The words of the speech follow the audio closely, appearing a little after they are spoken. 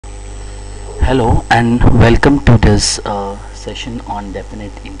Hello and welcome to this session on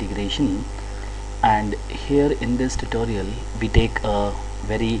definite integration. And here in this tutorial we take a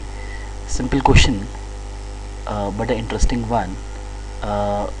very simple question but an interesting one,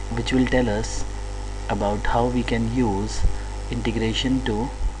 which will tell us about how we can use integration to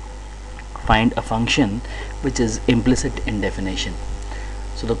find a function which is implicit in definition.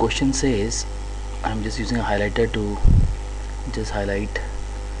 So the question says, I'm just using a highlighter to just highlight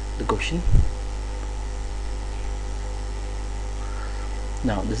the question.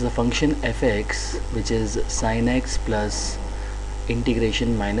 Now this is a function fx which is sin x plus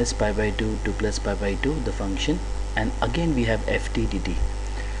integration minus pi by 2 to plus pi by 2, the function, and again we have ft dt.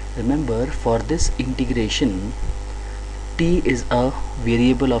 Remember, for this integration, t is a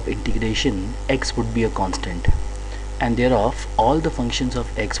variable of integration, x would be a constant, and thereof all the functions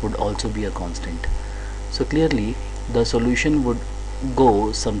of x would also be a constant. So clearly the solution would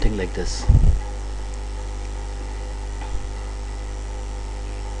go something like this.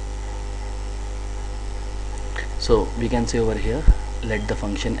 So we can say over here, let the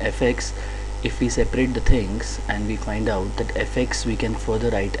function fx, if we separate the things and we find out that fx we can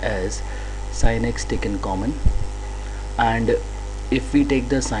further write as sin x taken common, and if we take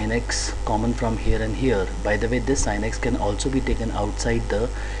the sin x common from here and here, by the way this sin x can also be taken outside the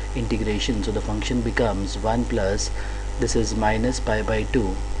integration, so the function becomes 1 plus, this is minus pi by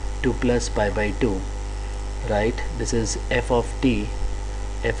 2 to plus pi by 2, right? This is f of t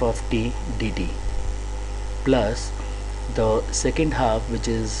dt, plus the second half which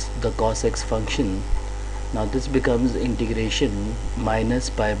is the cos x function. Now this becomes integration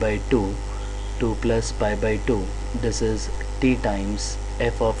minus pi by 2 to plus pi by 2, this is t times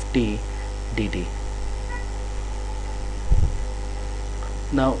f of t dt.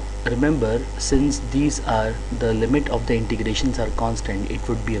 Now remember, since these are the limit of the integrations are constant, it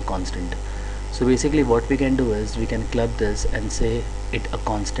would be a constant. So basically what we can do is we can club this and say it a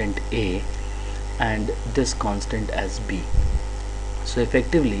constant a and this constant as b. So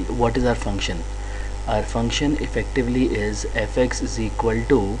effectively what is our function? Our function effectively is fx is equal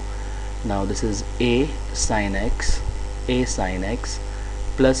to, now this is a sin x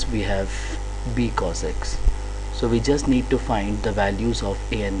plus we have b cos x. So we just need to find the values of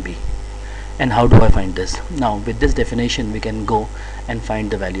a and b. And how do I find this? Now with this definition we can go and find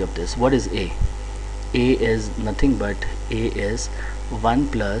the value of this. What is a? A is nothing but a is 1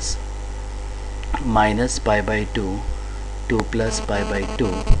 plus minus pi by 2 to plus pi by 2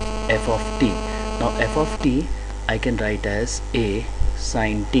 f of t. Now f of t I can write as a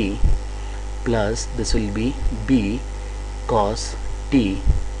sin t plus this will be b cos t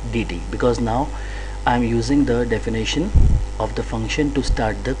dt, because now I am using the definition of the function to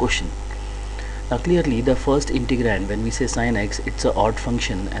start the question. Now clearly the first integrand, when we say sin x, it's an odd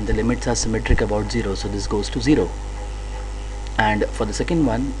function and the limits are symmetric about 0, so this goes to 0. And for the second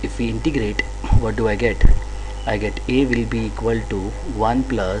one, if we integrate, what do I get? I get a will be equal to 1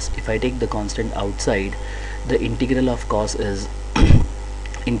 plus, if I take the constant outside, the integral of cos is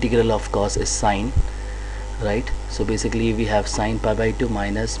integral of cos is sine, right? So basically we have sin pi by 2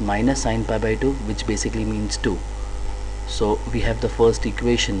 minus sin pi by 2, which basically means 2. So we have the first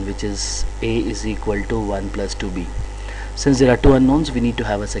equation, which is a is equal to 1 plus 2b. Since there are two unknowns, we need to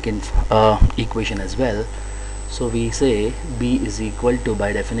have a second equation as well. So we say b is equal to,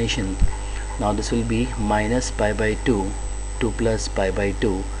 by definition, now this will be minus pi by 2 to plus pi by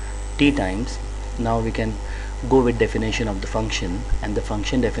 2 t times, now we can go with definition of the function, and the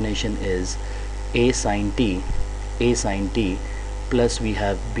function definition is a sin t plus we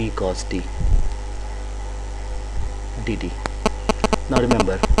have b cos t dt. Now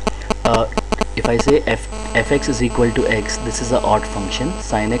remember, if I say fx is equal to x, this is an odd function,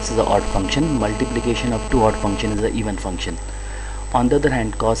 sin x is an odd function, multiplication of two odd function is an even function. On the other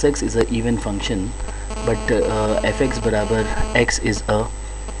hand, cos x is an even function, but fx barabar x is a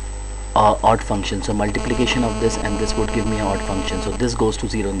odd function, so multiplication of this and this would give me an odd function, so this goes to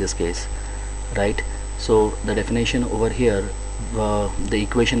 0 in this case, right? So the definition over here, the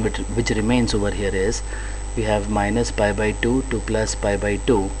equation which remains over here is, we have minus pi by 2 to plus pi by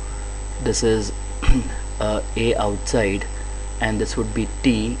 2, this is a outside, and this would be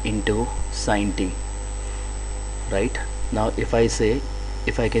t into sin t, right? Now if I say,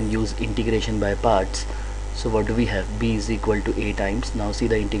 if I can use integration by parts, so what do we have? B is equal to a times, now see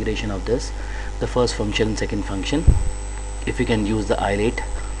the integration of this, the first function and second function, if we can use the isolate,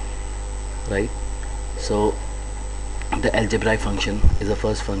 right? So the algebraic function is the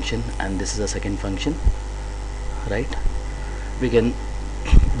first function and this is the second function, right? We can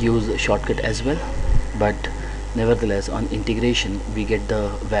use a shortcut as well, but Nevertheless, on integration we get the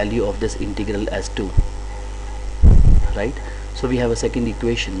value of this integral as 2, right? So we have a second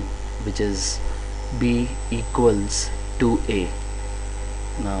equation which is b equals 2a.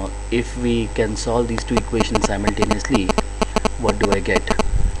 Now if we can solve these two equations simultaneously, what do I get?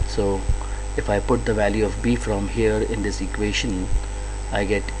 So if I put the value of b from here in this equation, I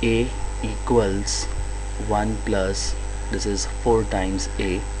get a equals 1 plus, this is 4 times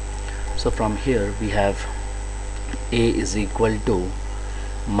a. So from here we have a is equal to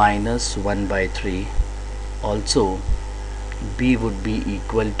minus 1 by 3. Also b would be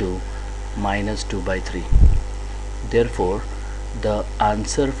equal to minus 2 by 3. Therefore the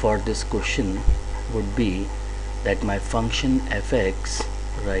answer for this question would be that my function fx,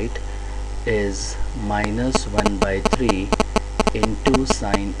 right, is minus 1 by 3 into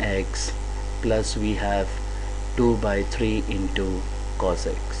sine x plus we have 2 by 3 into cos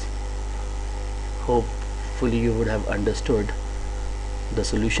x. Hopefully you would have understood the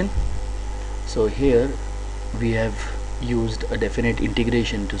solution. So here we have used a definite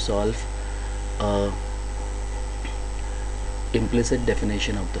integration to solve a implicit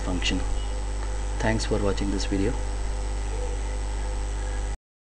definition of the function. Thanks for watching this video.